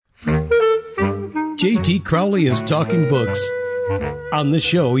J.T. Crowley is Talking Books. On this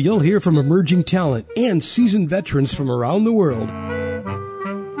show, you'll hear from emerging talent and seasoned veterans from around the world.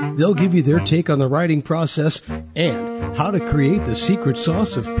 They'll give you their take on the writing process and how to create the secret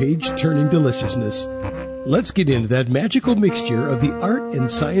sauce of page-turning deliciousness. Let's get into that magical mixture of the art and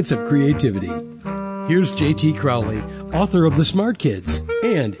science of creativity. Here's J.T. Crowley, author of The Smart Kids,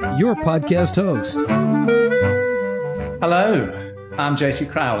 and your podcast host. Hello. I'm J.T.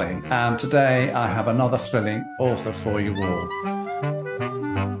 Crowley, and today I have another thrilling author for you all.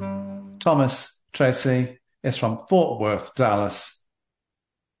 Thomas Trese is from Fort Worth, Dallas,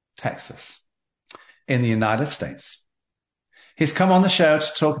 Texas, in the United States. He's come on the show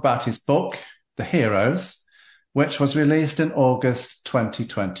to talk about his book, The Heroes, which was released in August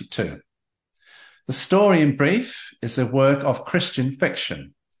 2022. The story, in brief, is a work of Christian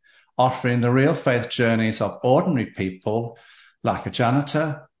fiction, offering the real faith journeys of ordinary people like a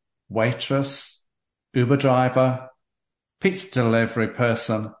janitor, waitress, Uber driver, pizza delivery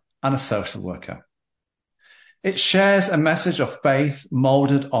person, and a social worker. It shares a message of faith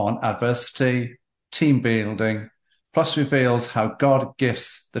molded on adversity, team building, plus reveals how God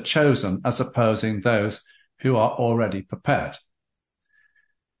gifts the chosen as opposing those who are already prepared.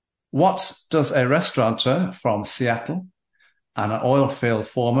 What does a restaurateur from Seattle and an oil field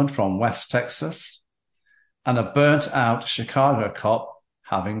foreman from West Texas and a burnt-out Chicago cop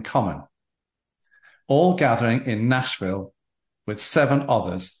have in common? All gathering in Nashville with 7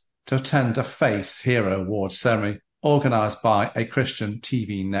 others to attend a Faith Hero Award ceremony organized by a Christian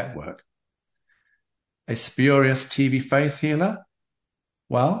TV network. A spurious TV faith healer?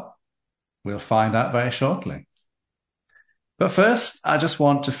 Well, we'll find out very shortly. But first, I just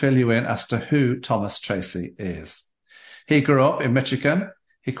want to fill you in as to who Thomas Trese is. He grew up in Michigan.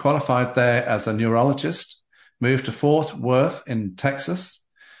 He qualified there as a neurologist, moved to Fort Worth in Texas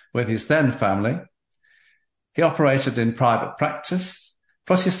with his then family. He operated in private practice,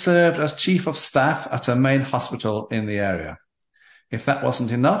 plus he served as chief of staff at a main hospital in the area. If that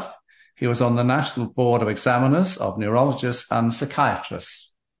wasn't enough, he was on the National Board of Examiners of Neurologists and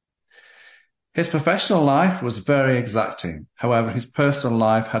Psychiatrists. His professional life was very exacting. However, his personal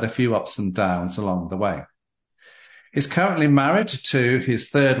life had a few ups and downs along the way. He's currently married to his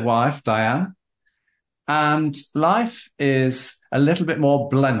third wife, Diane, and life is a little bit more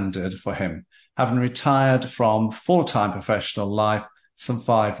blended for him, having retired from full-time professional life some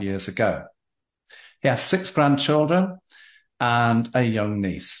 5 years ago. He has 6 grandchildren and a young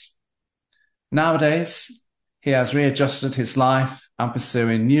niece. Nowadays, he has readjusted his life and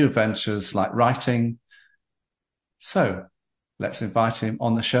pursuing new ventures like writing. So let's invite him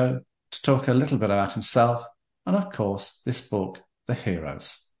on the show to talk a little bit about himself and, of course, this book, The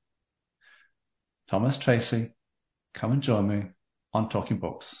Heroes. Thomas Trese, come and join me on Talking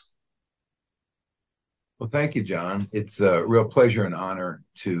Books. Well, thank you, John. It's a real pleasure and honor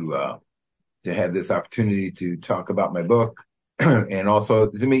to have this opportunity to talk about my book and also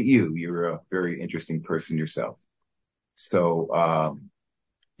to meet you. You're a very interesting person yourself. So,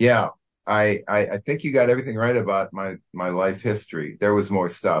 I think you got everything right about my life history. There was more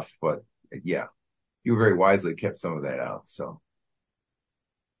stuff, but yeah, you very wisely kept some of that out. So.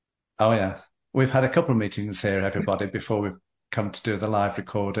 Oh, yeah. We've had a couple of meetings here, everybody, before we've come to do the live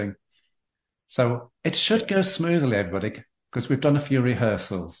recording. So it should go smoothly, everybody, because we've done a few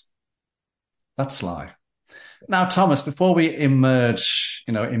rehearsals. That's live. Now, Thomas, before we immerse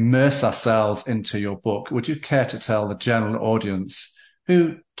ourselves into your book, would you care to tell the general audience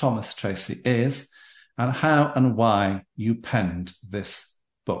who Thomas Trese is and how and why you penned this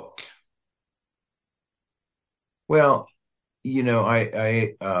book? Well,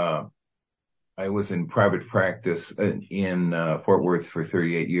 I was in private practice in Fort Worth for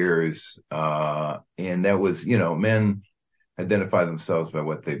 38 years. And that was, men identify themselves by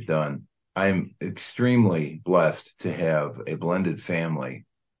what they've done. I'm extremely blessed to have a blended family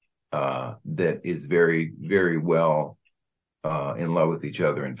that is very, very well in love with each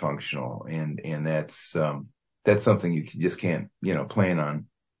other and functional. And that's something you just can't, plan on.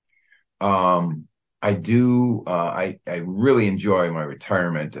 I really enjoy my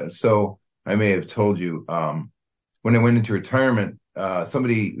retirement. So I may have told you, when I went into retirement,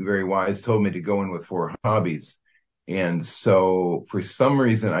 somebody very wise told me to go in with 4 hobbies. And so for some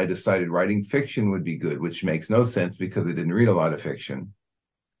reason, I decided writing fiction would be good, which makes no sense because I didn't read a lot of fiction.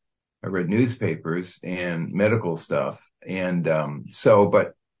 I read newspapers and medical stuff. And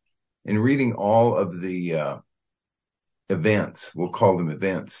but in reading all of the events, we'll call them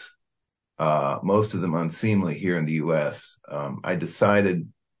events, most of them unseemly here in the U.S., I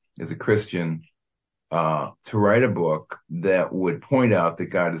decided as a Christian to write a book that would point out that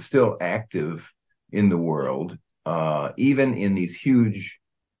God is still active in the world, even in these huge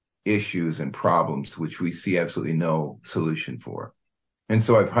issues and problems, which we see absolutely no solution for. And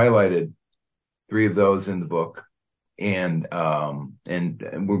so I've highlighted 3 of those in the book, and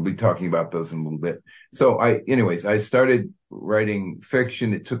we'll be talking about those in a little bit. So I started writing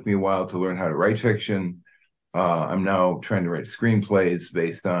fiction. It took me a while to learn how to write fiction. I'm now trying to write screenplays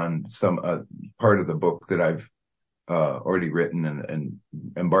based on some part of the book that I've already written, and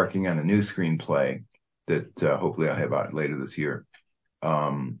embarking on a new screenplay that hopefully I'll have out later this year.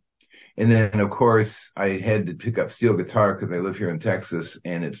 And then, of course, I had to pick up steel guitar because I live here in Texas,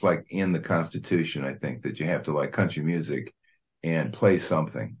 and it's like in the Constitution, I think, that you have to like country music and play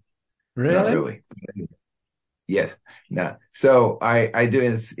something. Really? Not really. Yes. No. So I do.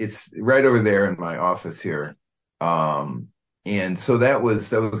 It's right over there in my office here. And so that was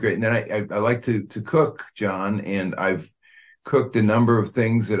great. And then I like to cook, John, and I've cooked a number of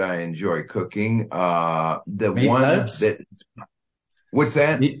things that I enjoy cooking. What's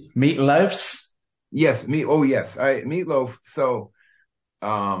that? Meatloaves? Yes, meatloaf. So,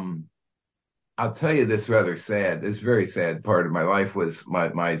 I'll tell you this rather sad. This very sad part of my life was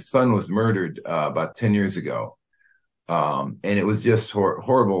my son was murdered about 10 years ago. And it was just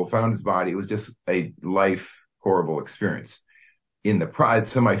horrible. Found his body. It was just a horrible experience.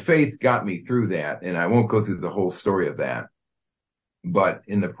 So my faith got me through that, and I won't go through the whole story of that. But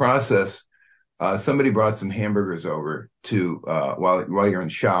in the process, somebody brought some hamburgers over to while you're in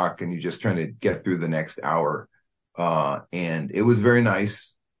shock and you're just trying to get through the next hour. And it was a very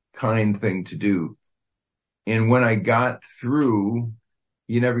nice, kind thing to do. And when I got through,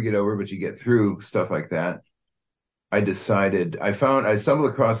 you never get over, but you get through stuff like that. I stumbled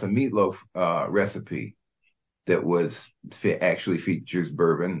across a meatloaf recipe that actually features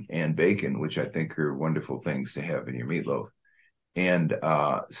bourbon and bacon, which I think are wonderful things to have in your meatloaf. And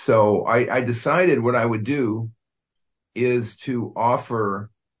so I decided what I would do is to offer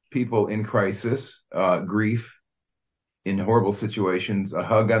people in crisis, grief, in horrible situations, a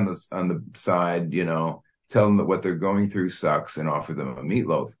hug on the side, tell them that what they're going through sucks, and offer them a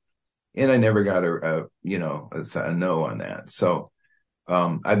meatloaf. And I never got a no on that. So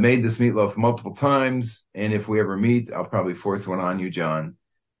I've made this meatloaf multiple times, and if we ever meet, I'll probably force one on you, John.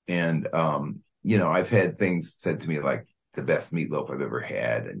 And I've had things said to me like the best meatloaf I've ever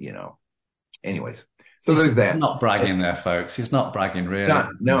had, and anyways. So there's that. He's not bragging there, folks. He's not bragging, really.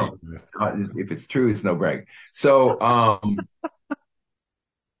 No. If it's true, it's no brag. So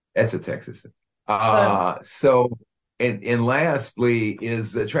that's a Texas thing. And lastly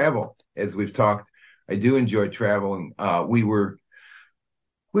is travel. As we've talked, I do enjoy traveling. We were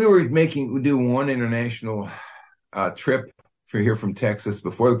doing one international trip from Texas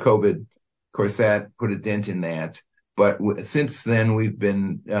before the COVID. Of course, that put a dent in that. But since then, we've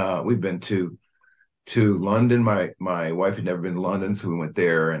been to London. My wife had never been to London, so we went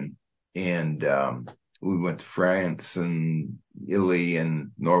there, and we went to France and Italy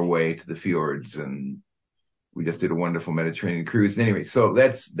and Norway to the fjords, and we just did a wonderful Mediterranean cruise. And anyway, so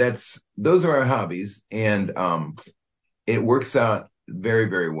those are our hobbies, and it works out very,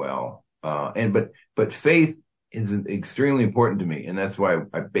 very well. But faith is extremely important to me, and that's why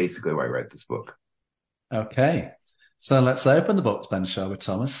I write this book. Okay, so let's open the book then, shall we,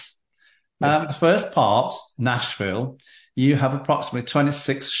 Thomas? The first part, Nashville, you have approximately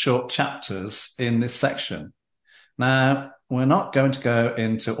 26 short chapters in this section. Now, we're not going to go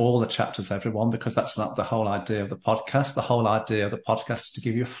into all the chapters, everyone, because that's not the whole idea of the podcast. The whole idea of the podcast is to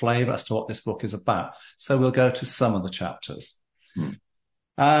give you a flavour as to what this book is about. So we'll go to some of the chapters.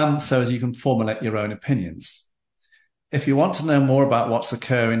 So as you can formulate your own opinions. If you want to know more about what's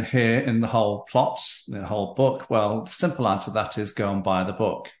occurring here in the whole plot, the whole book, well, the simple answer to that is go and buy the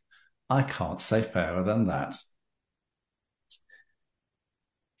book. I can't say fairer than that.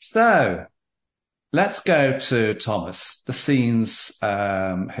 So let's go to Thomas, the scenes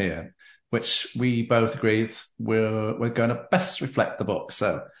here, which we both agree we're going to best reflect the book.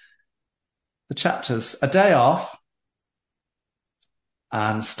 So the chapters, A Day Off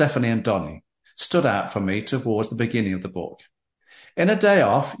and Stephanie and Donnie stood out for me towards the beginning of the book. In A Day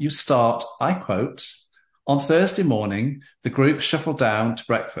Off, you start, I quote, "On Thursday morning, the group shuffled down to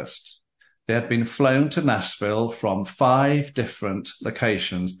breakfast. They had been flown to Nashville from 5 different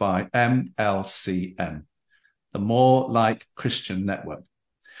locations by MLCN, the More Like Christian Network,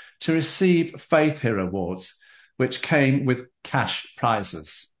 to receive Faith Hero Awards, which came with cash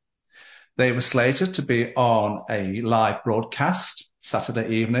prizes. They were slated to be on a live broadcast Saturday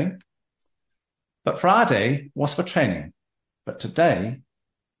evening, but Friday was for training, but today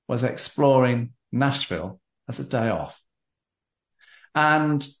was exploring Nashville as a day off."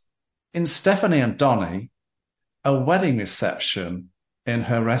 And in Stephanie and Donnie, a wedding reception in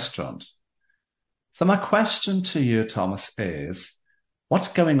her restaurant. So my question to you, Thomas, is what's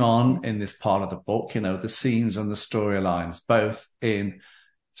going on in this part of the book? You know, the scenes and the storylines, both in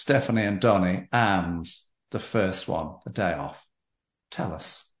Stephanie and Donnie and the first one, A Day Off. Tell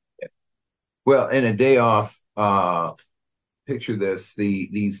us. Well, in A Day Off, picture this,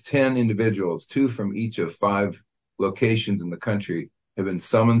 these 10 individuals, 2 from each of 5 locations in the country, have been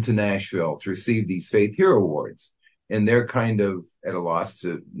summoned to Nashville to receive these Faith Hero Awards. And they're kind of at a loss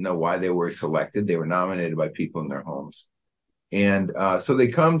to know why they were selected. They were nominated by people in their homes. And so they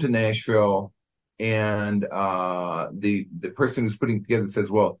come to Nashville, and the person who's putting together says,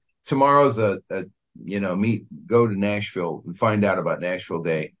 well, tomorrow's go to Nashville and find out about Nashville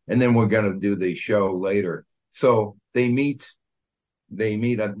Day, and then we're going to do the show later. So they meet on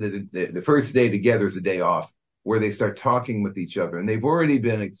the first day together is a day off, where they start talking with each other, and they've already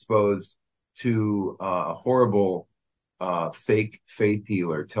been exposed to a horrible fake faith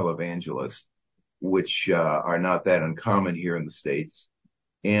healer televangelist, which are not that uncommon here in the States.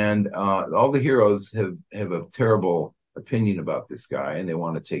 And all the heroes have a terrible opinion about this guy, and they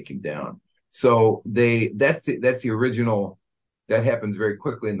want to take him down. So that's the original. That happens very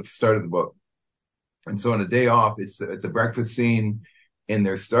quickly in the start of the book. And so on A Day Off, it's a breakfast scene, and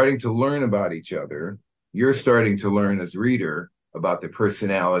they're starting to learn about each other. You're starting to learn as a reader about their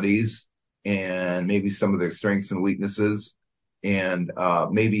personalities and maybe some of their strengths and weaknesses, and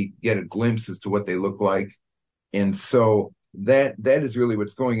maybe get a glimpse as to what they look like. And so that is really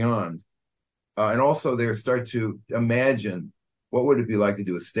what's going on. And also they start to imagine, what would it be like to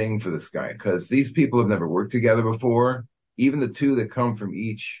do a sting for this guy? Because these people have never worked together before. Even the 2 that come from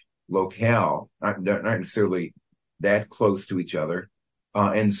each locale aren't necessarily that close to each other.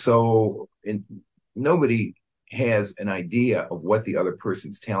 And nobody has an idea of what the other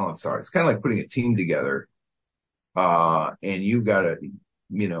person's talents are. It's kind of like putting a team together. And you've got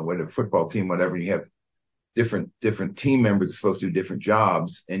whether football team, whatever, you have different team members are supposed to do different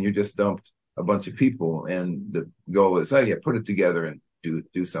jobs, and you're just dumped a bunch of people. And the goal is, put it together and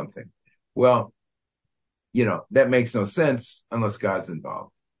do something. Well, that makes no sense unless God's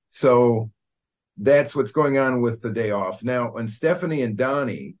involved. So that's what's going on with The Day Off. Now, on Stephanie and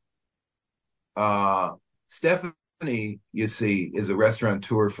Donnie, Stephanie, you see, is a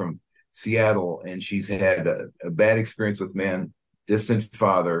restaurateur from Seattle, and she's had a bad experience with men, distant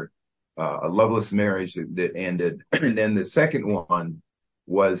father, a loveless marriage that ended. And then the second one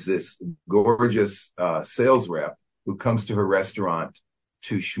was this gorgeous sales rep who comes to her restaurant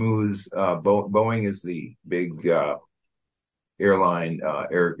to schmooze. Boeing is the big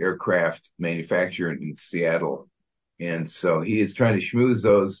aircraft manufacturer in Seattle. And so he is trying to schmooze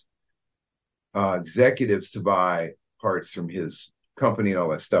those executives to buy parts from his company and all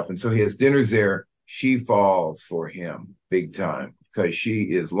that stuff. And so he has dinners there. She falls for him big time because she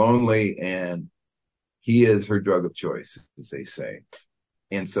is lonely and he is her drug of choice, as they say.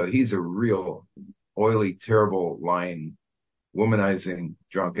 And so he's a real oily, terrible, lying, womanizing,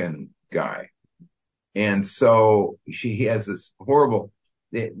 drunken guy. And so he has this horrible,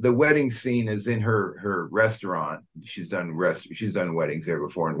 the wedding scene is in her restaurant. She's done weddings there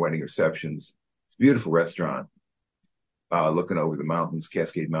before and wedding receptions. It's a beautiful restaurant, looking over the mountains,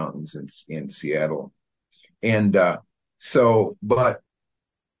 Cascade Mountains in Seattle. And but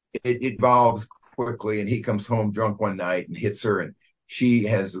it evolves quickly, and he comes home drunk one night and hits her, and she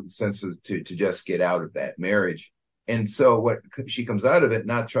has a sense of to just get out of that marriage. And so she comes out of it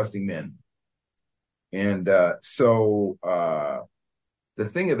not trusting men. And the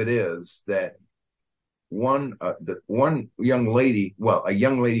thing of it is that a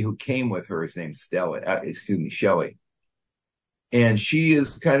young lady who came with her is named Shelley. And she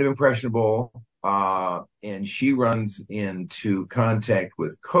is kind of impressionable, and she runs into contact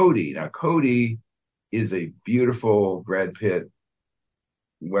with Cody. Now, Cody is a beautiful Brad Pitt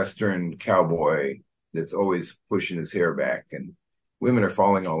Western cowboy that's always pushing his hair back, and women are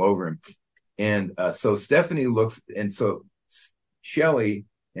falling all over him. And so Stephanie looks, and so Shelley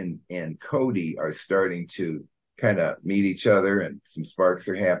and Cody are starting to kind of meet each other, and some sparks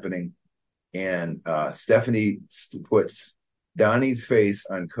are happening. And Stephanie puts Donnie's face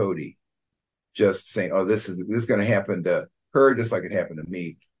on Cody, just saying, "Oh, this is going to happen to her, just like it happened to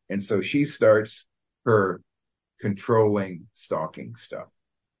me." And so she starts her controlling, stalking stuff.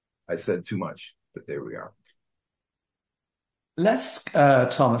 I said too much, but there we are.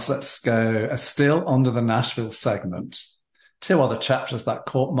 Thomas, let's go still under the Nashville segment. 2 other chapters that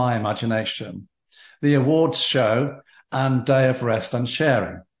caught my imagination: the awards show and Day of Rest and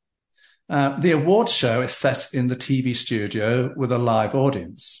Sharing. The awards show is set in the TV studio with a live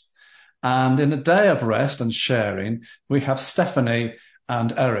audience. And in a day of rest and sharing, we have Stephanie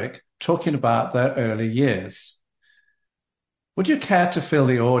and Eric talking about their early years. Would you care to fill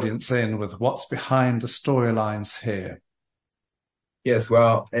the audience in with what's behind the storylines here? Yes,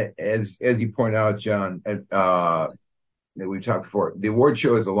 well, as you point out, John, that we've talked before, the award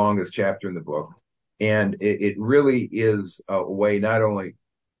show is the longest chapter in the book, and it really is a way not only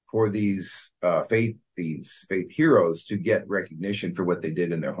for these faith heroes to get recognition for what they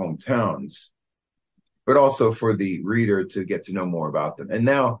did in their hometowns, but also for the reader to get to know more about them. And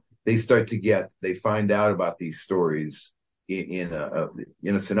now they find out about these stories in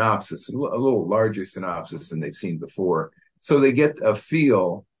a synopsis, a little larger synopsis than they've seen before. So they get a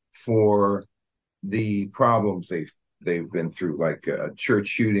feel for the problems they've been through, like church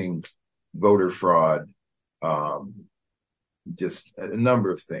shooting, voter fraud, just a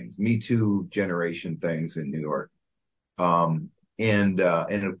number of things, Me Too generation things in New York, and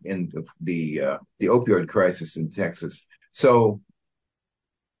the opioid crisis in Texas. So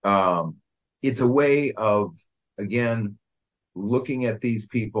it's a way of, again, looking at these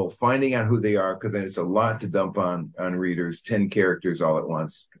people, finding out who they are, because then it's a lot to dump on readers, 10 characters all at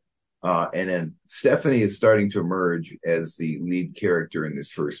once. And then Stephanie is starting to emerge as the lead character in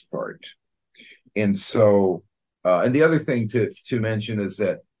this first part. And so, and the other thing to mention is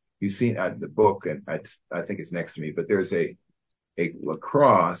that you've seen the book, and I think it's next to me, but there's a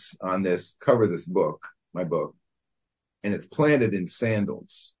lacrosse on this cover of this book, my book, and it's planted in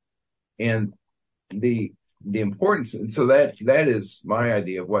sandals. And the importance, and so that is my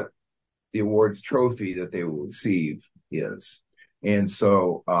idea of what the awards trophy that they will receive is. And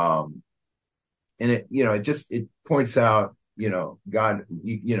so, and it points out, God,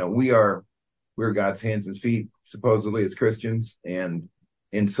 we're God's hands and feet, supposedly, as Christians. And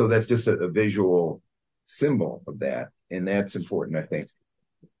so that's just a visual symbol of that. And that's important, I think,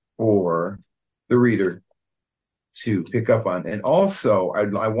 for the reader to pick up on. And also,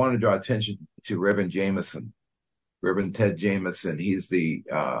 I want to draw attention to Reverend Ted Jameson. He's the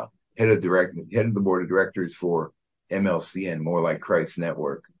head of the board of directors for MLCN, More Like Christ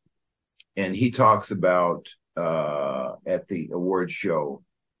Network. And he talks about, at the awards show,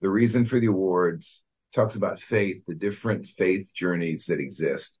 the reason for the awards, talks about faith, the different faith journeys that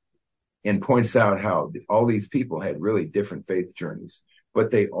exist, and points out how all these people had really different faith journeys, but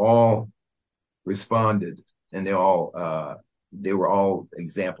they all responded, and they were all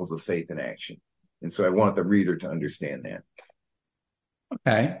examples of faith in action. And so I want the reader to understand that.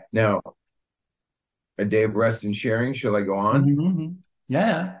 Okay. Now, a day of rest and sharing. Shall I go on? Mm-hmm.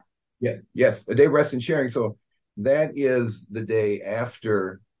 Yeah. Yeah. Yes. A day of rest and sharing. So that is the day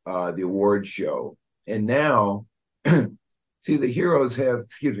after the award show. And now, see, the heroes have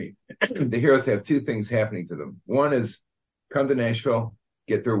two things happening to them. One is come to Nashville,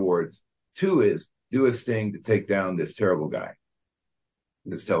 get their awards. Two is do a sting to take down this terrible guy,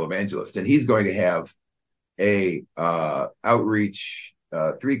 this televangelist. And he's going to have a outreach,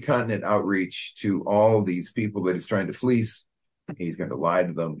 3-continent outreach to all these people that he's trying to fleece. He's going to lie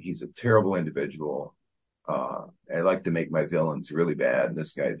to them. He's a terrible individual. I like to make my villains really bad, and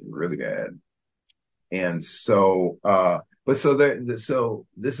this guy's really bad. And so, so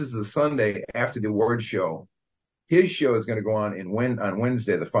this is the Sunday after the award show. His show is going to go on on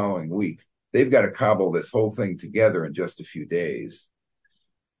Wednesday the following week. They've got to cobble this whole thing together in just a few days.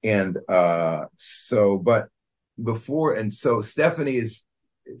 And so Stephanie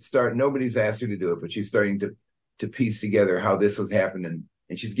nobody's asked her to do it, but she's starting to piece together how this has happened, and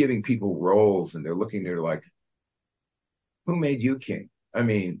she's giving people roles, and they're looking at her like, who made you king? I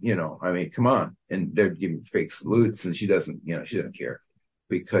mean, come on. And they're giving fake salutes, and she doesn't care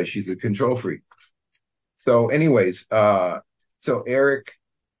because she's a control freak. So anyways, so Eric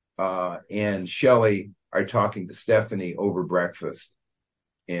and Shelley are talking to Stephanie over breakfast,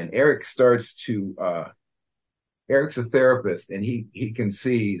 and Eric's a therapist, and he can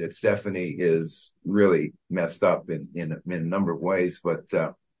see that Stephanie is really messed up in a number of ways. But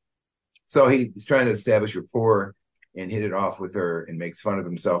so he's trying to establish rapport and hit it off with her, and makes fun of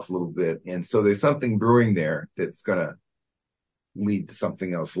himself a little bit. And so there's something brewing there that's going to lead to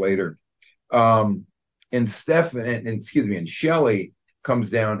something else later. And Shelley comes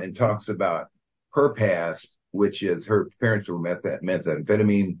down and talks about her past, which is her parents were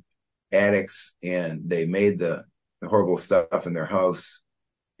methamphetamine addicts, and they made the horrible stuff in their house,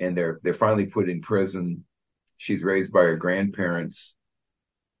 and they're finally put in prison. She's raised by her grandparents.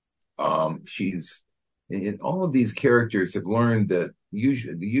 And all of these characters have learned that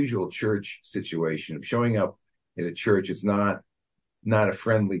the usual church situation of showing up at a church is not not a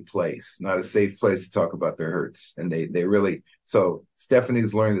friendly place, not a safe place to talk about their hurts. And they really, so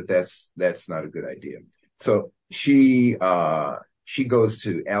Stephanie's learned that that's not a good idea. So she goes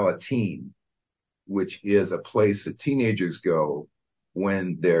to Alateen, which is a place that teenagers go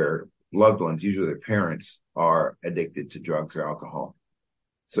when their loved ones, usually their parents, are addicted to drugs or alcohol.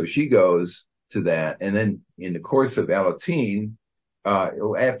 So she goes to that. And then in the course of Alateen,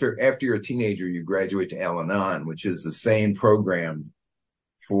 after you're a teenager, you graduate to Al-Anon, which is the same program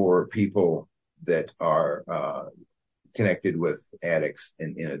for people that are connected with addicts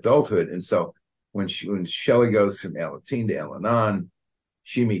in adulthood. And so when Shelley goes from Alateen to Al-Anon,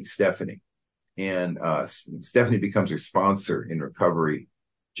 she meets Stephanie. And Stephanie becomes her sponsor in recovery.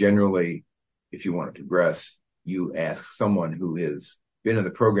 Generally, if you want to progress, you ask someone who has been in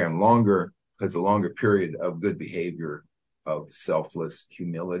the program longer, has a longer period of good behavior, of selfless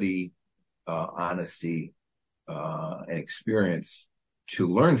humility, honesty, and experience to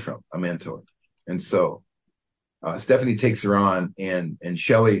learn from, a mentor. And so Stephanie takes her on, and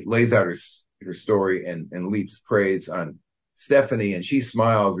Shelley lays out her story and leaps praise on Stephanie, and she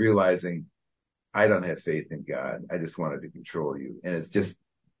smiles, realizing, I don't have faith in God. I just wanted to control you. And it's just,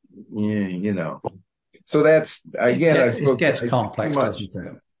 So that's, again, it gets complex, doesn't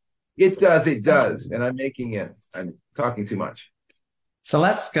it? It does. And I'm talking too much. So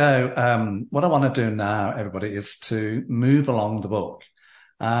let's go. What I want to do now, everybody, is to move along the book.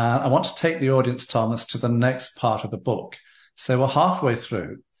 I want to take the audience, Thomas, to the next part of the book. So we're halfway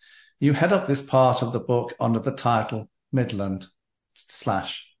through. You head up this part of the book under the title Midland/Odessa.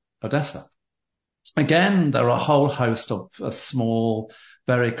 Again, there are a whole host of small,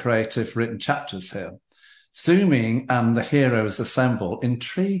 very creative written chapters here. Zooming and the heroes assemble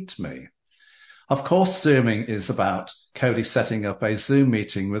intrigued me. Of course, zooming is about Cody setting up a Zoom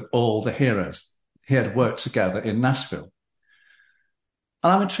meeting with all the heroes. He had worked together in Nashville.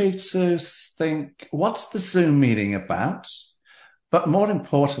 And I'm intrigued to think, what's the Zoom meeting about? But more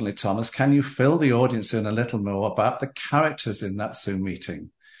importantly, Thomas, can you fill the audience in a little more about the characters in that Zoom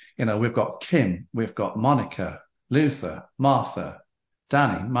meeting? We've got Kim, we've got Monica, Luther, Martha,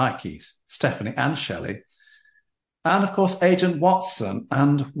 Danny, Mikey, Stephanie, and Shelley. And of course, Agent Watson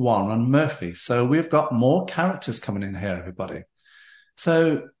and Warren Murphy. So we've got more characters coming in here, everybody.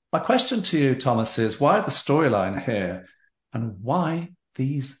 So my question to you, Thomas, is why the storyline here and why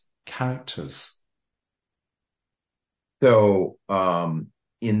these characters? So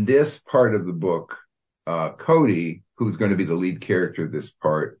in this part of the book, Cody, who's going to be the lead character of this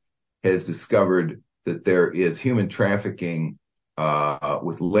part, has discovered that there is human trafficking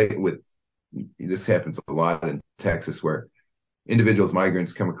with this happens a lot in Texas, where individuals,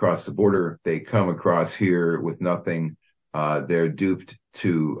 migrants, come across the border. They come across here with nothing. They're duped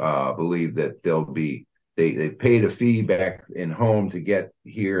to believe that they've paid a fee back in home to get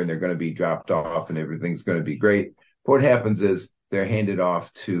here, and they're going to be dropped off, and everything's going to be great. But what happens is they're handed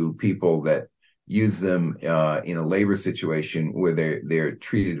off to people that use them in a labor situation where they're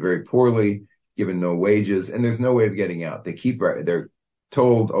treated very poorly, given no wages, and there's no way of getting out. They're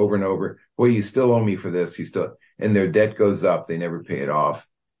told over and over, well, you still owe me for this. And their debt goes up. They never pay it off.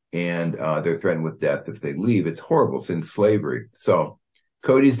 And they're threatened with death if they leave. It's horrible. It's in slavery. So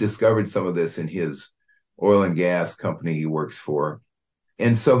Cody's discovered some of this in his oil and gas company he works for.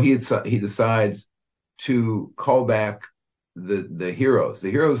 And so he decides to call back the heroes. The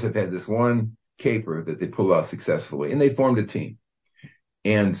heroes have had this one caper that they pulled off successfully, and they formed a team.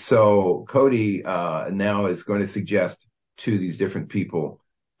 And so Cody now is going to suggest to these different people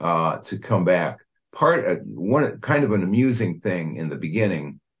to come back. One kind of an amusing thing in the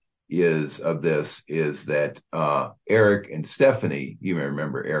beginning is that Eric and Stephanie, you may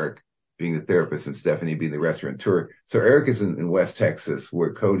remember Eric being the therapist and Stephanie being the restaurateur. So Eric is in West Texas,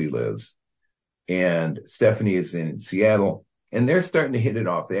 where Cody lives, and Stephanie is in Seattle, and they're starting to hit it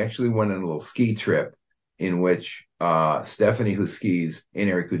off. They actually went on a little ski trip in which Stephanie, who skis, and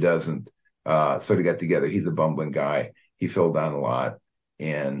Eric, who doesn't, sort of got together. He's a bumbling guy. He fell down a lot,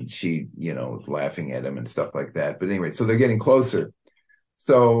 and she, was laughing at him and stuff like that. But anyway, so they're getting closer.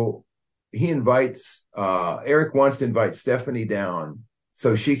 So he invites, Eric wants to invite Stephanie down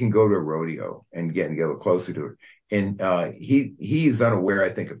so she can go to a rodeo and get a little closer to her. And he's unaware, I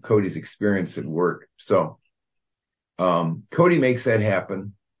think, of Cody's experience at work. So Cody makes that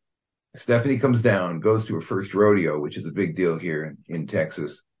happen. Stephanie comes down, goes to her first rodeo, which is a big deal here in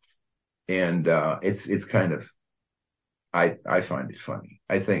Texas. And it's kind of, I find it funny.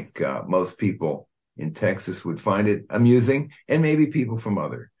 I think most people in Texas would find it amusing, and maybe people from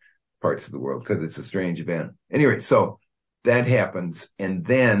other parts of the world, because it's a strange event. Anyway, so that happens. And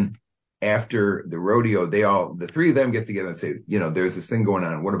then after the rodeo, the three of them get together and say, there's this thing going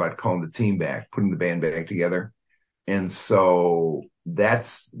on. What about calling the team back, putting the band back together? And so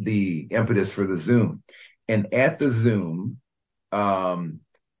that's the impetus for the Zoom. And at the Zoom, so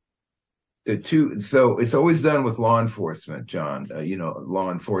it's always done with law enforcement, John,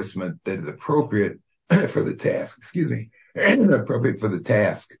 law enforcement that is appropriate for the task, appropriate for the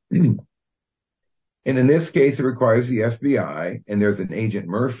task. And in this case, it requires the FBI, and there's an Agent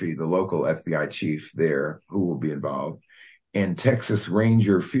Murphy, the local FBI chief there, who will be involved, and Texas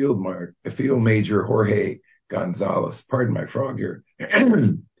Ranger Field Major Jorge Gonzalez. Pardon my frog here.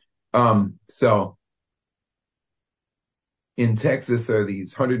 So in Texas, there are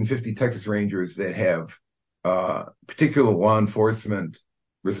these 150 Texas Rangers that have particular law enforcement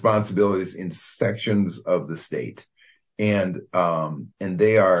responsibilities in sections of the state, and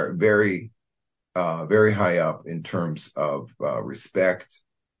they are very high up in terms of respect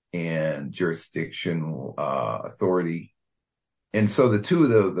and jurisdictional authority. And so the two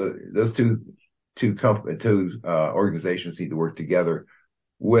of those two organizations need to work together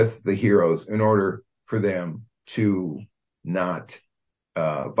with the heroes in order for them to not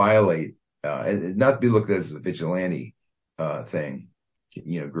violate and not be looked at as a vigilante thing,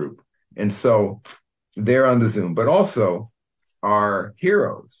 group. And so they're on the Zoom, but also are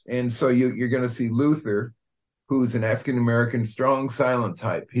heroes. And so you're going to see Luther, who's an African-American, strong, silent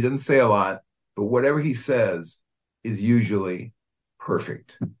type. He doesn't say a lot, but whatever he says is usually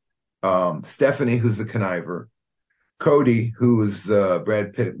perfect. Stephanie, who's the conniver. Cody, who's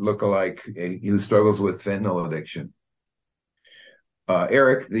Brad Pitt lookalike, who struggles with fentanyl addiction.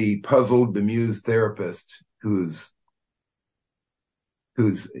 Eric, the puzzled, bemused therapist, who's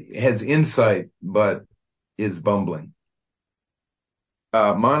has insight but is bumbling.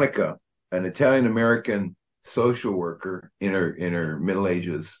 Monica, an Italian-American social worker in her middle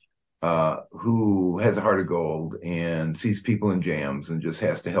ages, who has a heart of gold and sees people in jams and just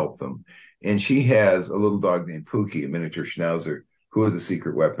has to help them. And she has a little dog named Pookie, a miniature schnauzer, who has a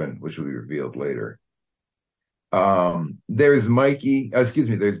secret weapon, which will be revealed later. There's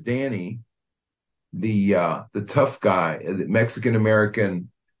Danny, the tough guy, the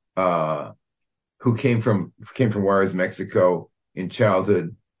Mexican-American, who came from Juarez, Mexico. In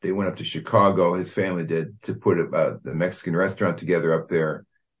childhood, they went up to Chicago. His family did, to put the Mexican restaurant together up there.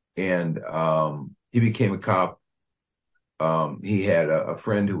 And he became a cop. He had a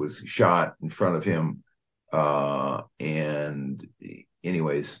friend who was shot in front of him. And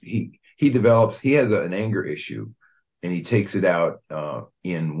anyways, he has an anger issue, and he takes it out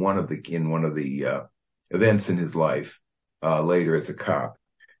in one of the events in his life later as a cop.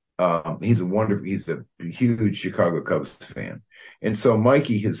 He's a huge Chicago Cubs fan. And so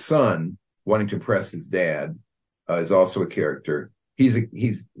Mikey, his son, wanting to impress his dad, is also a character. He's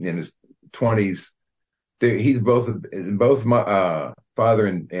in his 20s. Both my father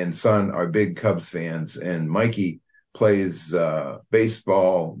and son are big Cubs fans, and Mikey plays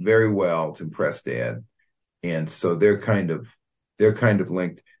baseball very well to impress dad. And so they're kind of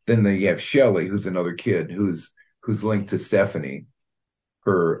linked. Then you have Shelley, who's another kid who's linked to Stephanie,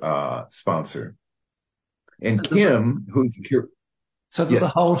 her sponsor. And Kim, who's so there's a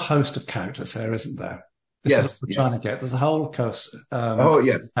whole host of characters here, isn't there? This is what we're trying to get. There's a whole host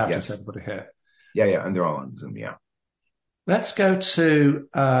characters, everybody here. Yeah, and they're all on Zoom, yeah. Let's go to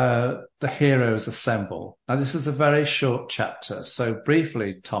the heroes assemble. Now, this is a very short chapter. So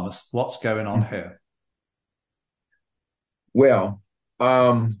briefly, Thomas, what's going on here? Well,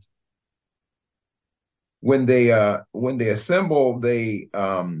 when they assemble,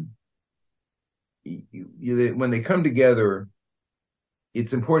 when they come together,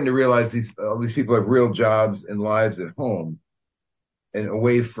 it's important to realize all these people have real jobs and lives at home, and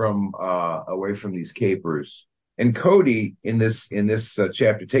away from these capers. And Cody in this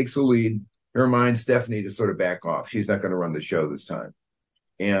chapter takes the lead and reminds Stephanie to sort of back off. She's not going to run the show this time.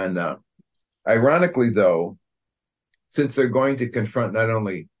 And ironically, though, since they're going to confront not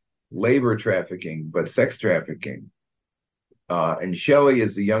only labor trafficking but sex trafficking, and Shelley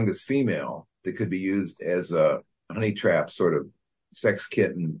is the youngest female that could be used as a honey trap sort of sex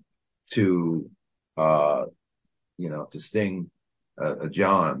kitten to sting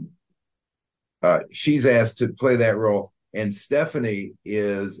John. She's asked to play that role, and Stephanie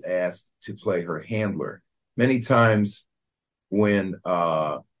is asked to play her handler. Many times when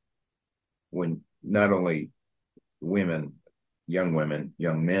not only young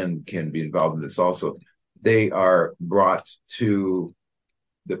men can be involved in this also, they are brought to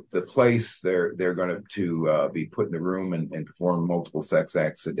the place they're going to be put in the room and perform multiple sex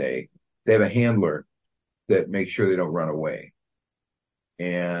acts a day. They have a handler that makes sure they don't run away.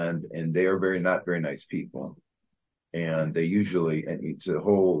 and they are not very nice people. And they usually, and it's a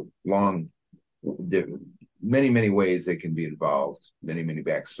whole long, many ways they can be involved, many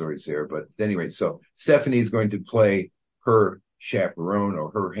backstories there. But at any rate, so Stephanie is going to play her chaperone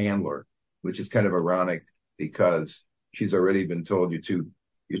or her handler, which is kind of ironic because she's already been told you're too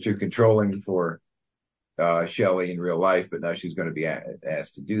controlling for Shelley in real life, but now she's going to be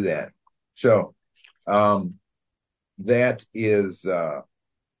asked to do that. So that is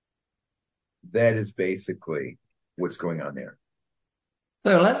basically what's going on there.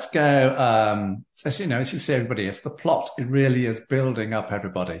 So let's go, as you see everybody, it's the plot. It really is building up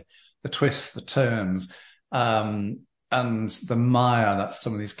everybody, the twists, the turns, and the mire that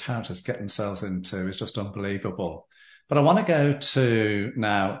some of these characters get themselves into is just unbelievable. But I want to go to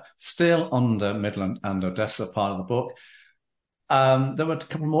now, still under Midland and Odessa part of the book. There were a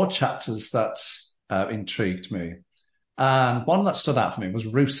couple more chapters that intrigued me. And one that stood out for me was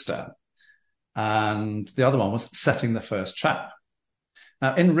Rooster. And the other one was Setting the First Trap.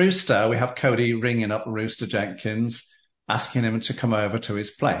 Now, in Rooster, we have Cody ringing up Rooster Jenkins, asking him to come over to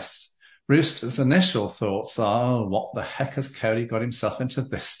his place. Rooster's initial thoughts are, oh, what the heck has Cody got himself into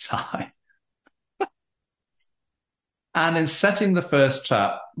this time? And in Setting the First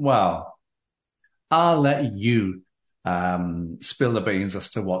Trap, well, I'll let you spill the beans as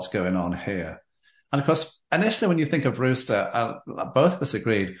to what's going on here. And of course, initially when you think of Rooster, both of us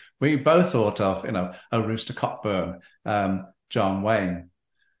agreed, we both thought of, a Rooster Cockburn, John Wayne.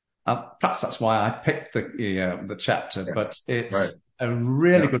 Perhaps that's why I picked the chapter, but it's a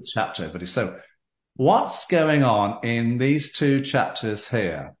really good chapter, everybody. So what's going on in these two chapters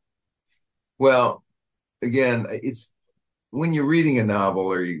here? Well, again, it's when you're reading a novel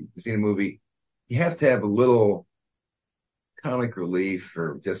or you've seen a movie, you have to have a little comic relief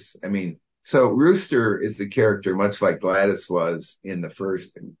or so Rooster is the character, much like Gladys was in the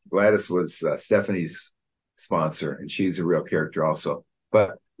first. Gladys was Stephanie's sponsor, and she's a real character also.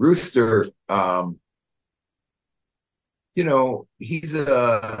 But Rooster, he's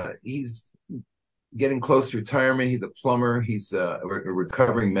getting close to retirement. He's a plumber. He's a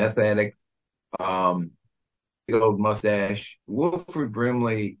recovering meth addict. Big old mustache. Wilford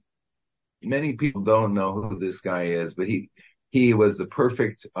Brimley. Many people don't know who this guy is, but he was the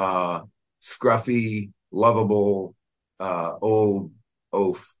perfect scruffy, lovable, old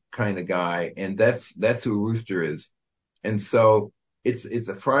oaf kind of guy, and that's who Rooster is. And so it's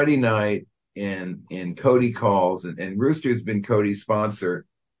a Friday night, and Cody calls, and Rooster's been Cody's sponsor,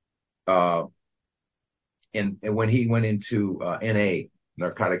 and when he went into NA,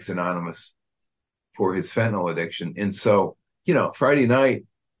 Narcotics Anonymous, for his fentanyl addiction. And so Friday night,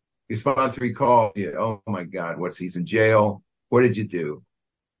 your sponsor calls you. Oh my God, he's in jail? What did you do?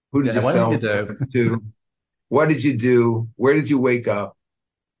 Who did you sell to? What did you do? Where did you wake up?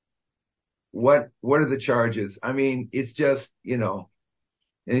 What are the charges? I mean, it's just, and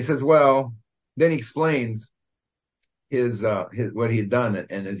he says, well, then he explains his what he had done.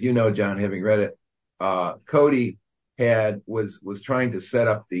 And as you know, John, having read it, Cody was trying to set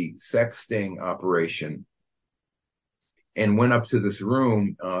up the sex sting operation and went up to this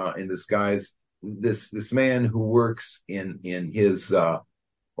room, in this guy's, this man who works in his,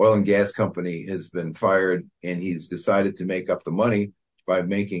 oil and gas company has been fired, and he's decided to make up the money by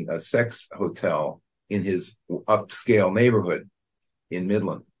making a sex hotel in his upscale neighborhood in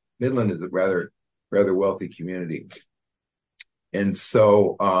Midland. Midland is a rather wealthy community. And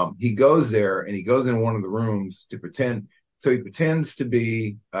so he goes there, and he goes in one of the rooms to pretend. So he pretends to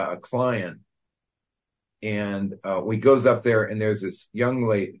be a client. And he goes up there, and there's this young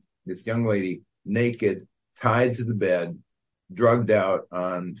lady naked, tied to the bed, drugged out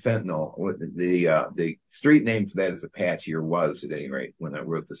on fentanyl. The street name for that is Apache, or was at any rate when I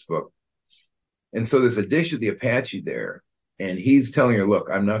wrote this book. And so there's a dish of the Apache there, and he's telling her, look,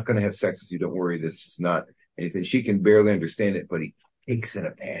 I'm not going to have sex with you. Don't worry. This is not anything. She can barely understand it, but he takes an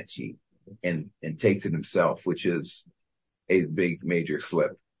Apache and takes it himself, which is a big major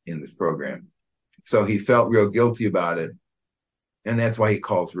slip in this program. So he felt real guilty about it. And that's why he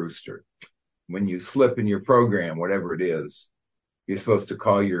calls Rooster. When you slip in your program, whatever it is, you're supposed to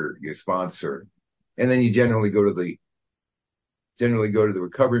call your sponsor. And then you generally go to the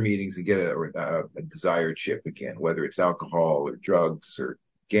recovery meetings and get a desired ship again, whether it's alcohol or drugs or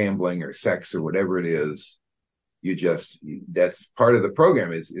gambling or sex or whatever it is. That's part of the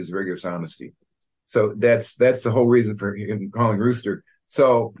program is rigorous honesty. So that's the whole reason for him calling Rooster.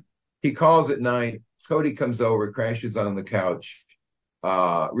 So he calls at night. Cody comes over, crashes on the couch.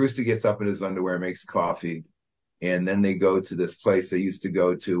 Rooster gets up in his underwear, makes coffee, and then they go to this place they used to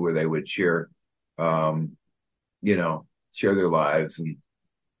go to where they would share their lives. And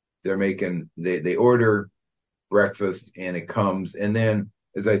they order breakfast and it comes. And then,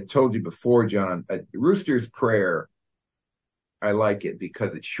 as I told you before, John, Rooster's Prayer, I like it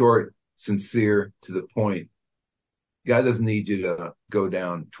because it's short, sincere, to the point. God doesn't need you to go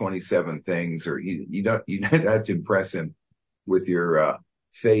down 27 things, or you don't have to impress him with your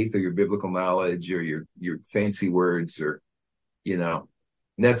faith or your biblical knowledge or your fancy words, or and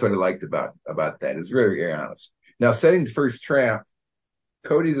that's what I liked about that. It's very, very honest. Now, setting the first trap,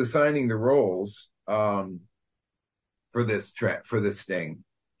 Cody's assigning the roles for this sting,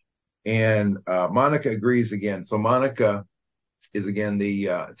 and Monica agrees again. So Monica is again the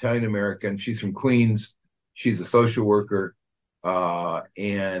Italian American. She's from Queens. She's a social worker,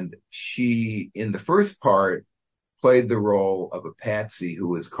 and she, in the first part, played the role of a patsy who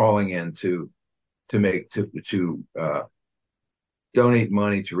was calling in to donate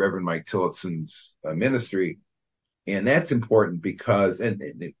money to Reverend Mike Tillotson's ministry. And that's important because, and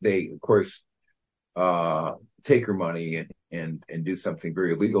they, of course, take her money and do something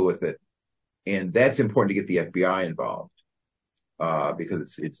very illegal with it. And that's important to get the FBI involved,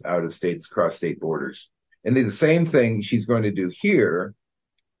 because it's out of state, it's cross state borders. And the same thing she's going to do here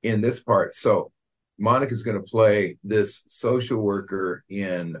in this part. So Monica's going to play this social worker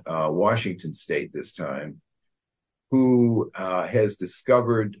in Washington State this time, who has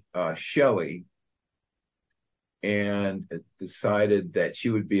discovered Shelley and decided that she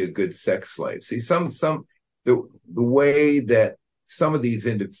would be a good sex slave. See, the way that some of these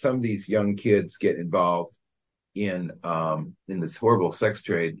young kids get involved in this horrible sex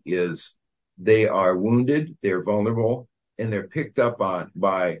trade is they are wounded, they're vulnerable, and they're picked up on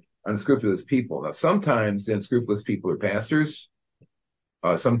by unscrupulous people. Now, sometimes the unscrupulous people are pastors,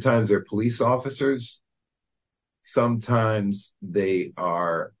 sometimes they're police officers, sometimes they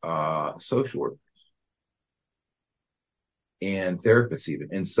are social workers and therapists even.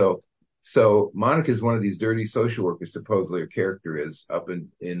 And so Monica is one of these dirty social workers, supposedly her character is, up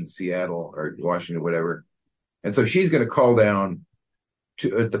in Seattle or Washington, whatever. And so she's going to call down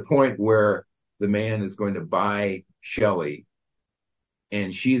to at the point where the man is going to buy Shelley,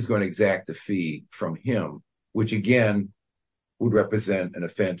 and she's going to exact a fee from him, which again would represent an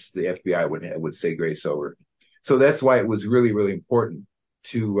offense the FBI would say grace over. So that's why it was really, really important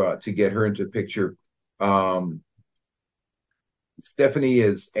to get her into the picture. Stephanie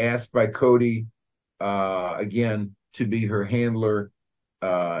is asked by Cody again to be her handler,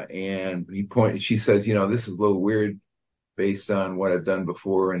 and she says, this is a little weird based on what I've done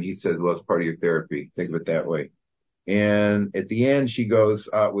before, and he says, well, it's part of your therapy. Think of it that way. And at the end, she goes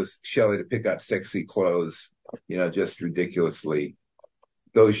out with Shelley to pick out sexy clothes, just ridiculously.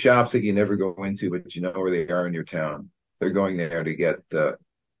 Those shops that you never go into, but you know where they are in your town. They're going there to get the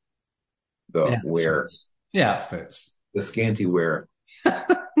wear. Fits. The scanty wear. Do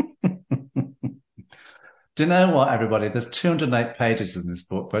you know what, everybody? There's 208 pages in this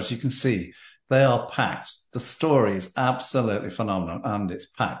book, but as you can see, they are packed. The story is absolutely phenomenal, and it's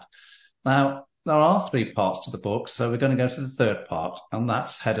packed. Now, there are 3 parts to the book, so we're going to go to the third part, and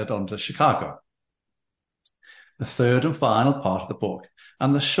that's headed on to Chicago. The third and final part of the book,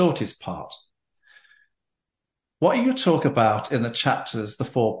 and the shortest part. What you talk about in the chapters, the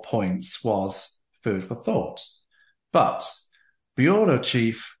 4 points, was food for thought. But Bureau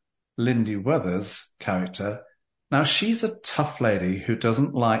Chief Lindy Weathers' character, now she's a tough lady who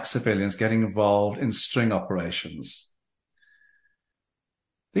doesn't like civilians getting involved in string operations.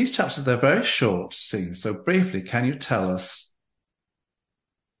 These chapters, they're very short scenes, so briefly, can you tell us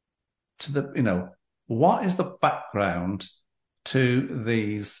what is the background to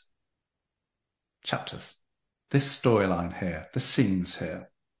these chapters, this storyline here, the scenes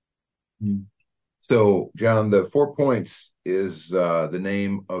here? So, John, the 4 points is the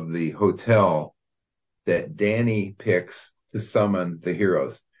name of the hotel that Danny picks to summon the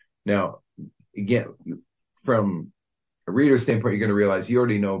heroes. Now, again, from a reader's standpoint, you're going to realize you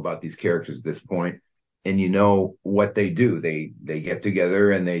already know about these characters at this point, and you know what they do. They get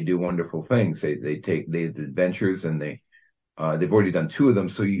together and they do wonderful things. They have adventures, and they've already done 2 of them.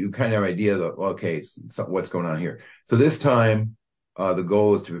 So you kind of have an idea that, okay, so what's going on here? So this time, the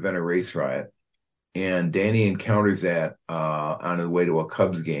goal is to prevent a race riot. And Danny encounters that on the way to a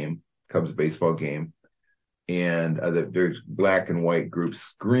Cubs baseball game. And there's black and white groups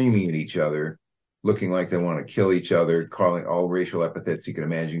screaming at each other, looking like they want to kill each other, calling all racial epithets you can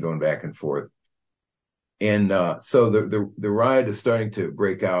imagine, going back and forth. And so the riot is starting to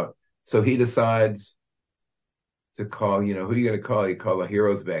break out. So he decides to call, who are you going to call? You call the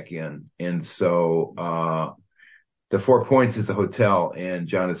heroes back in. And so the 4 points is a hotel. And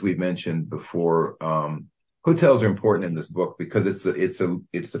John, as we've mentioned before, hotels are important in this book because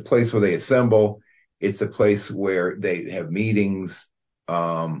it's a place where they assemble. It's a place where they have meetings,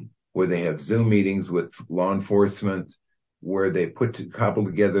 where they have Zoom meetings with law enforcement, where they cobble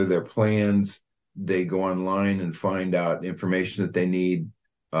together their plans. They go online and find out information that they need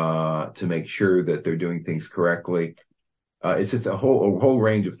to make sure that they're doing things correctly. It's just a whole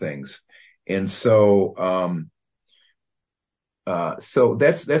range of things, and so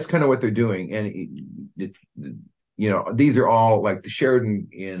that's kind of what they're doing. And these are all like the Sheraton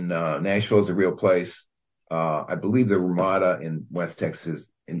in Nashville is a real place. I believe the Ramada in West Texas,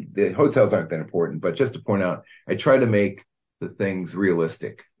 and the hotels aren't that important, but just to point out, I try to make the things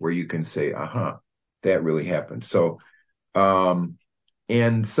realistic where you can say, that really happened. So, and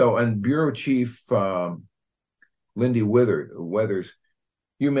Bureau Chief, Lindy Weathers,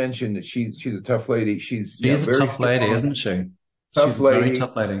 you mentioned that she's a tough lady. She's a very tough lady, isn't she? Tough she's lady. A very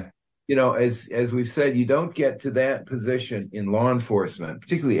tough lady. As we've said, you don't get to that position in law enforcement,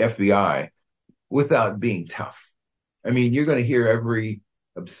 particularly FBI, without being tough. I mean, you're going to hear every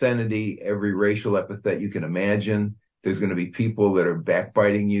obscenity, every racial epithet you can imagine. There's going to be people that are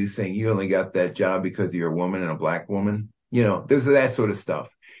backbiting you, saying you only got that job because you're a woman and a black woman. There's that sort of stuff.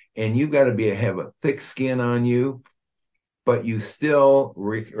 And you've got to have a thick skin on you, but you still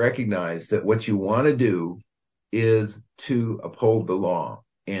recognize that what you want to do is to uphold the law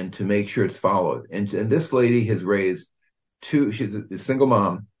and to make sure it's followed. And this lady has raised she's a single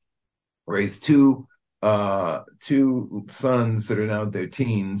mom, raised two sons that are now their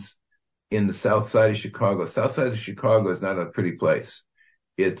teens in the south side of Chicago. South side of Chicago is not a pretty place.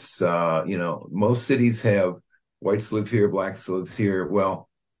 It's, most cities have whites live here, blacks lives here. Well,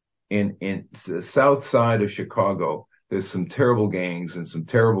 in the south side of Chicago, there's some terrible gangs and some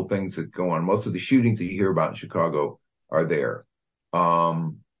terrible things that go on. Most of the shootings that you hear about in Chicago are there.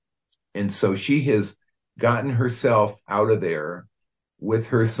 And so she has gotten herself out of there with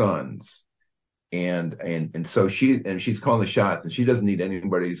her sons. And so she's calling the shots, and she doesn't need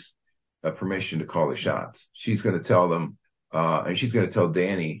anybody's permission to call the shots. She's going to tell them, and she's going to tell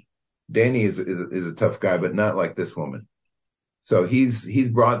Danny. Danny is a tough guy, but not like this woman. So he's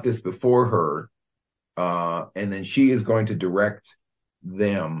brought this before her, and then she is going to direct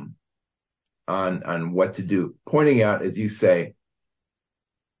them on what to do, pointing out, as you say,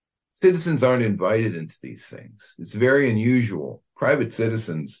 citizens aren't invited into these things. It's very unusual. Private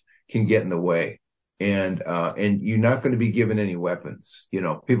citizens can get in the way, and you're not going to be given any weapons.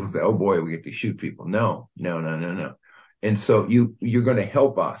 People say, "Oh boy, we get to shoot people." No. And so you're going to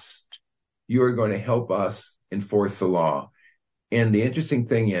help us. You are going to help us enforce the law. And the interesting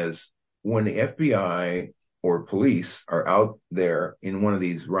thing is, when the FBI or police are out there in one of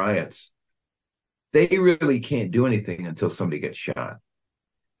these riots, they really can't do anything until somebody gets shot.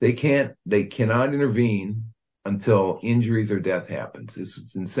 They cannot intervene until injuries or death happens.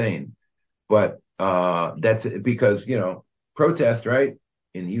 It's insane. But that's because, protest, right?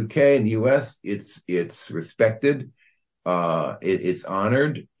 In the UK and the US, it's respected, it's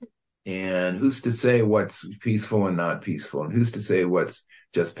honored. And who's to say what's peaceful and not peaceful? And who's to say what's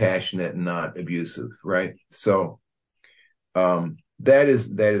just passionate and not abusive, right? So that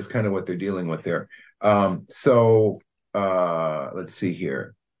is kind of what they're dealing with there. Let's see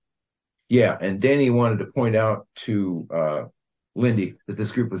here. Yeah, and Danny wanted to point out to Lindy that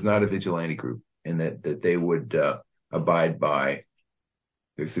this group was not a vigilante group, and that they would abide by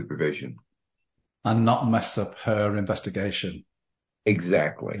their supervision. And not mess up her investigation.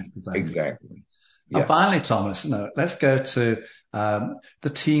 Exactly. Yeah. And finally, Thomas, let's go to the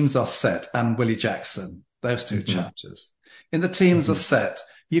teams are set and Willie Jackson, those two chapters. In the teams are set,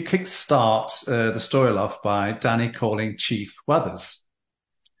 you kickstart the story off by Danny calling Chief Weathers.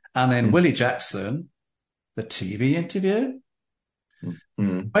 And in Willie Jackson, the TV interview.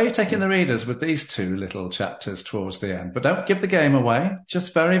 Where are you taking the readers with these two little chapters towards the end? But don't give the game away.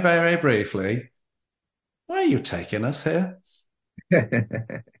 Just very, very briefly. Where are you taking us here?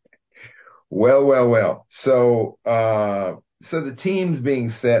 Well. So the team's being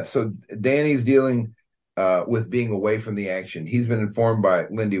set. So Danny's dealing with being away from the action. He's been informed by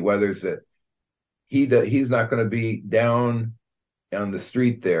Lindy Weathers that he's not going to be down on the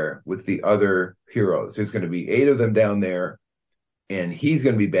street there with the other heroes. There's going to be 8 of them down there, and he's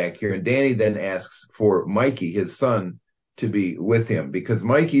going to be back here. And Danny then asks for Mikey, his son, to be with him, because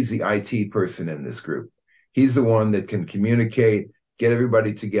Mikey's the IT person in this group. He's the one that can communicate, get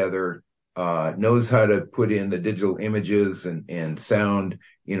everybody together, knows how to put in the digital images and sound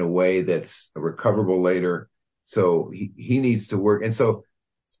in a way that's recoverable later. So he needs to work. And so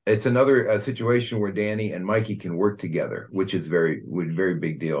it's another situation where Danny and Mikey can work together, which is very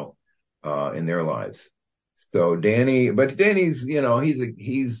big deal in their lives. So Danny's,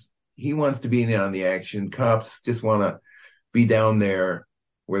 he wants to be in on the action. Cops just want to be down there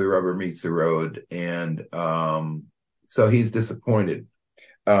where the rubber meets the road. And so he's disappointed.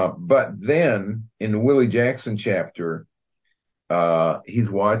 But then in the Willie Jackson chapter, he's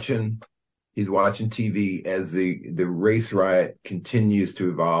watching TV as the race riot continues to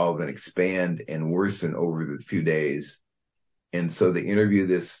evolve and expand and worsen over the few days. And so they interview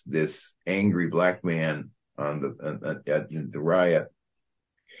this angry black man at the riot,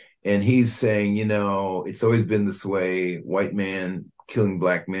 and he's saying, it's always been this way: white man killing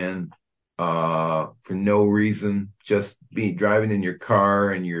black men for no reason, just be driving in your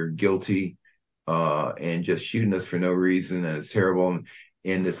car and you're guilty, and just shooting us for no reason, and it's terrible.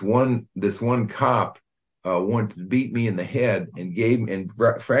 And this one cop wanted to beat me in the head and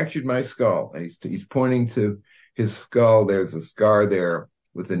fractured my skull, and he's pointing to his skull. There's a scar there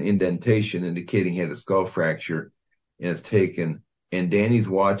with an indentation indicating he had a skull fracture, and it's taken. And Danny's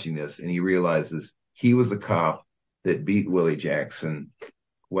watching this, and he realizes he was a cop that beat Willie Jackson,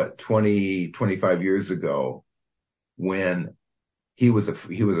 25 years ago, when he was a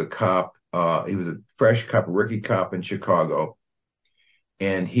cop. He was a fresh cop, a rookie cop in Chicago,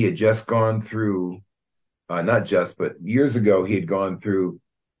 and he had just gone through, not just, but years ago, he had gone through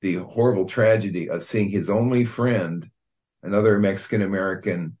the horrible tragedy of seeing his only friend, another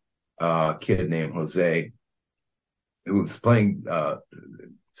Mexican-American kid named Jose, who was playing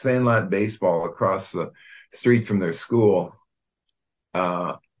sandlot baseball across the street from their school,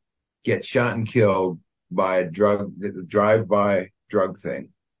 get shot and killed by a drive-by drug thing.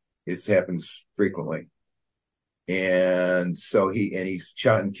 It happens frequently. And so he's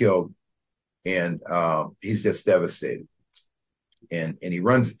shot and killed, and he's just devastated. And he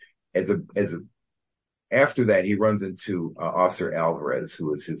runs after that, he runs into Officer Alvarez,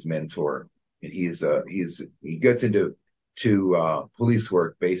 who is his mentor, and he gets into police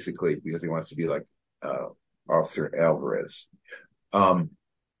work basically because he wants to be like Officer Alvarez.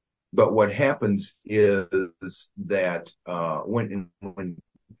 But what happens is that when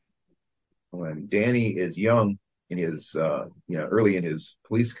Danny is young in his early in his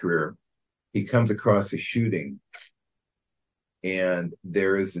police career, he comes across a shooting, and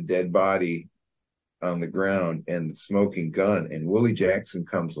there is a dead body on the ground and the smoking gun, and Willie Jackson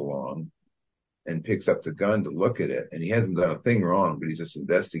comes along and picks up the gun to look at it, and he hasn't done a thing wrong, but he's just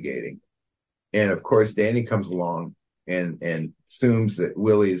investigating. And of course, Danny comes along and assumes that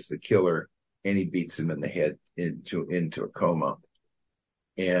Willie is the killer, and he beats him in the head into a coma.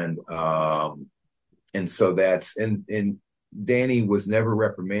 And so and Danny was never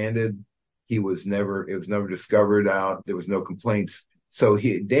reprimanded. It was never discovered out. There was no complaints. So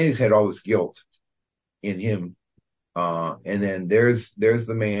Danny's had all this guilt in him. And then there's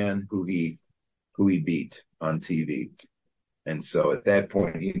the man who he beat on TV. And so at that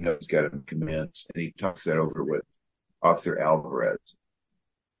point, he knows he's got to commence, and he talks that over with Officer Alvarez.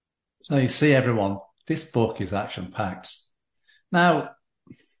 So you see, everyone, this book is action-packed. Now,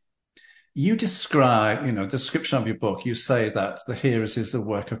 you describe, the description of your book, you say that The Heroes is the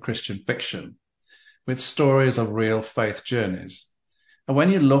work of Christian fiction with stories of real faith journeys. And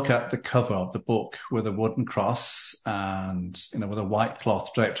when you look at the cover of the book with a wooden cross and, with a white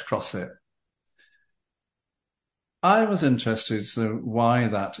cloth draped across it, I was interested as to why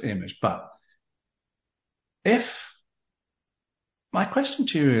that image. But my question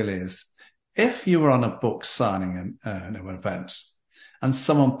to you really is, if you were on a book signing an event and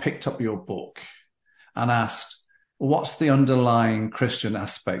someone picked up your book and asked, what's the underlying Christian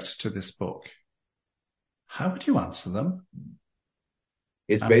aspect to this book? How would you answer them?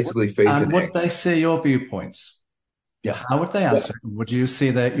 It's basically faith in action. And would they see your viewpoints? Yeah. How would they answer? Yeah. Would you see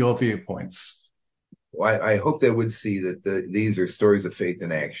your viewpoints? Well, I hope they would see that these are stories of faith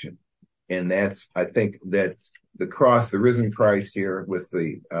in action. And I think that the cross, the risen Christ here with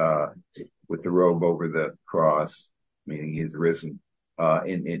the robe over the cross, meaning he's risen,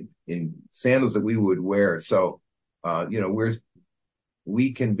 in sandals that we would wear. So,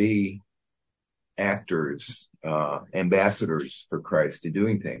 we can be actors, ambassadors for Christ to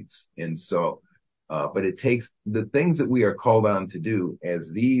doing things. And so, but it takes the things that we are called on to do,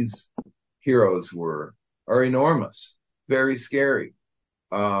 as these heroes are enormous, very scary,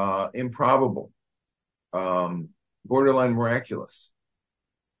 improbable, borderline miraculous.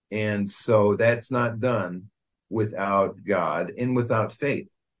 And so that's not done without God and without faith.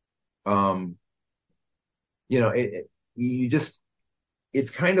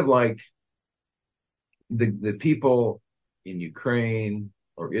 It's kind of like the people in Ukraine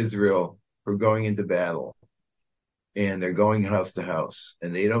or Israel who are going into battle, and they're going house to house,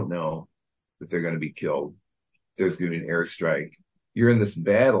 and they don't know that they're going to be killed. there's going to be an airstrike. You're in this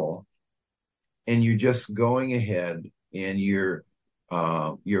battle, and you're just going ahead, and you're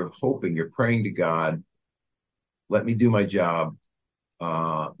hoping, you're praying to God, let me do my job,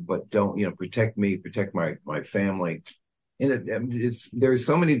 but don't, protect me, protect my family. And there's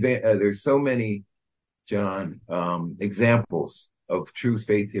so many, John, examples of true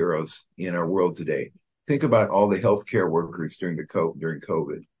faith heroes in our world today. Think about all the healthcare workers during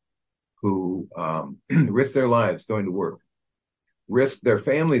COVID who risked their lives going to work, risked their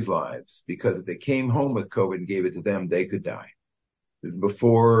families' lives, because if they came home with COVID and gave it to them, they could die. This is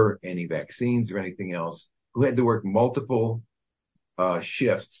before any vaccines or anything else, who had to work multiple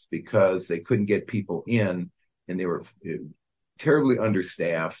shifts because they couldn't get people in, and they were terribly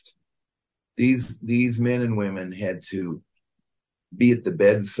understaffed. These men and women had to be at the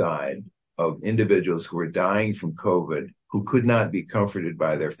bedside of individuals who were dying from COVID, who could not be comforted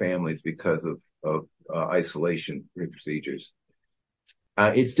by their families because of isolation procedures.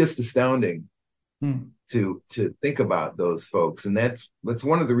 It's just astounding to think about those folks, and that's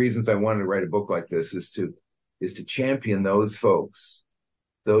one of the reasons I wanted to write a book like this, is to champion those folks,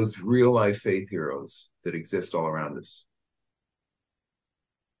 those real life faith heroes that exist all around us.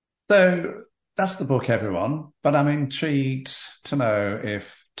 So that's the book, everyone. But I'm intrigued to know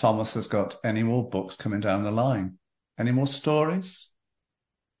if Thomas has got any more books coming down the line. Any more stories?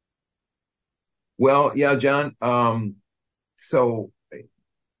 Well, yeah, John. So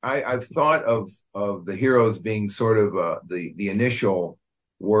I've thought of the heroes being sort of the initial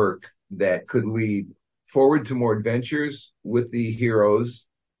work that could lead forward to more adventures with the heroes,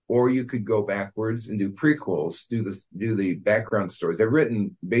 or you could go backwards and do prequels, do the background stories. I've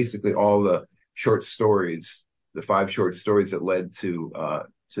written basically all the short stories, the 5 short stories that led to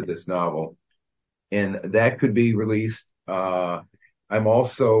this novel, and that could be released. I'm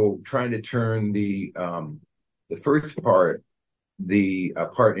also trying to turn the first part, the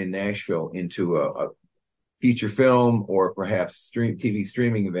part in Nashville, into a feature film or perhaps TV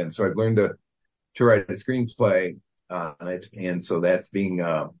streaming event. So I've learned to write a screenplay on it, and so that's being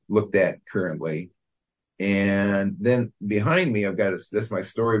looked at currently. And then behind me, that's my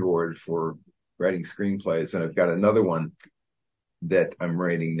storyboard for writing screenplays, and I've got another one that I'm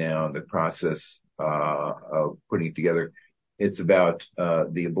writing now in the process of putting it together. It's about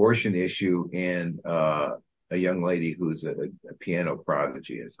the abortion issue and a young lady who's a piano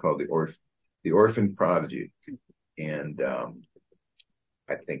prodigy. It's called the Orphan Prodigy, and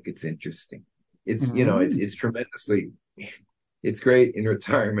I think it's interesting. It's it's tremendously. It's great in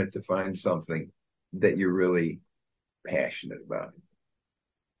retirement to find something that you're really passionate about.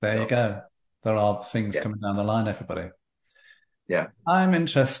 There you go. There are things coming down the line, everybody. Yeah. I'm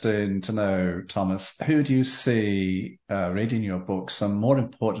interested to know, Thomas, who do you see reading your books? And more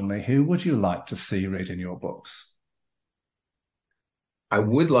importantly, who would you like to see reading your books? I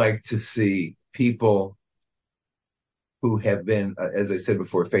would like to see people who have been, as I said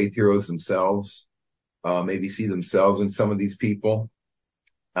before, faith heroes themselves, maybe see themselves in some of these people,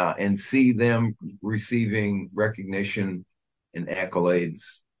 and see them receiving recognition and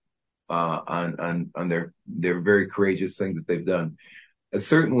accolades on their very courageous things that they've done.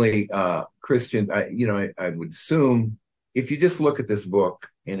 Certainly, Christian, I would assume if you just look at this book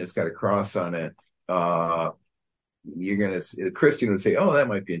and it's got a cross on it, a Christian would say, "Oh, that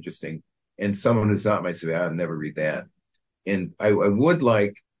might be interesting," and someone who's not might say, "I'd never read that." And I would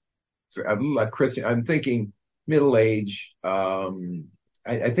like Christian. I'm thinking middle age.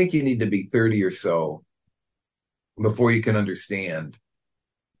 I think you need to be 30 or so before you can understand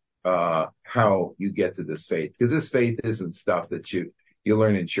how you get to this faith, because this faith isn't stuff that you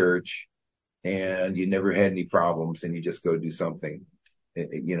learn in church and you never had any problems and you just go do something,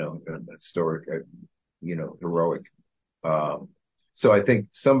 historic, heroic. So I think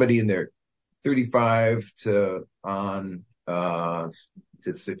somebody in their 35 to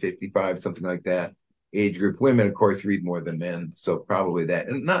 55, something like that age group. Women, of course, read more than men, so probably that,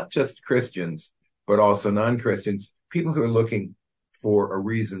 and not just Christians, but also non-Christians, people who are looking for a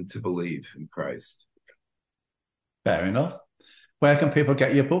reason to believe in Christ. Fair enough. Where can people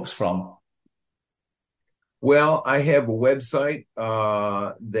get your books from? Well, I have a website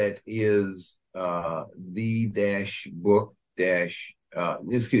that is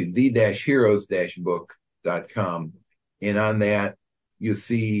the-heroes-book.com. And on that, you'll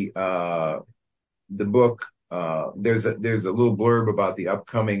see the book. There's a little blurb about the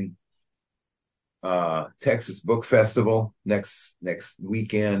upcoming Texas Book Festival next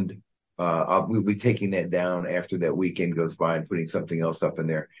weekend. We'll be taking that down after that weekend goes by and putting something else up in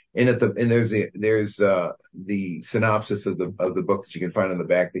there. And there's the synopsis of the book that you can find on the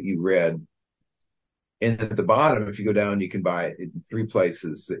back that you read. And at the bottom, if you go down, you can buy it in three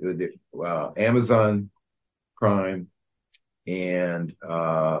places: Amazon Prime, and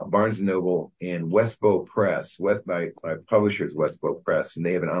Barnes and Noble, and Westbow Press. My publisher is Westbow Press, and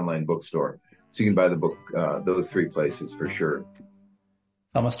they have an online bookstore, so you can buy the book those three places for sure.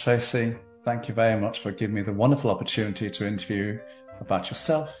 Thomas Trese, thank you very much for giving me the wonderful opportunity to interview about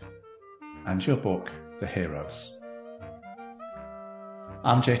yourself and your book, The Heroes.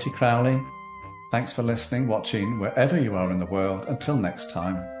 I'm JT Crowley. Thanks for listening, watching, wherever you are in the world. Until next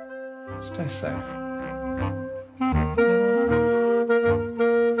time, stay safe.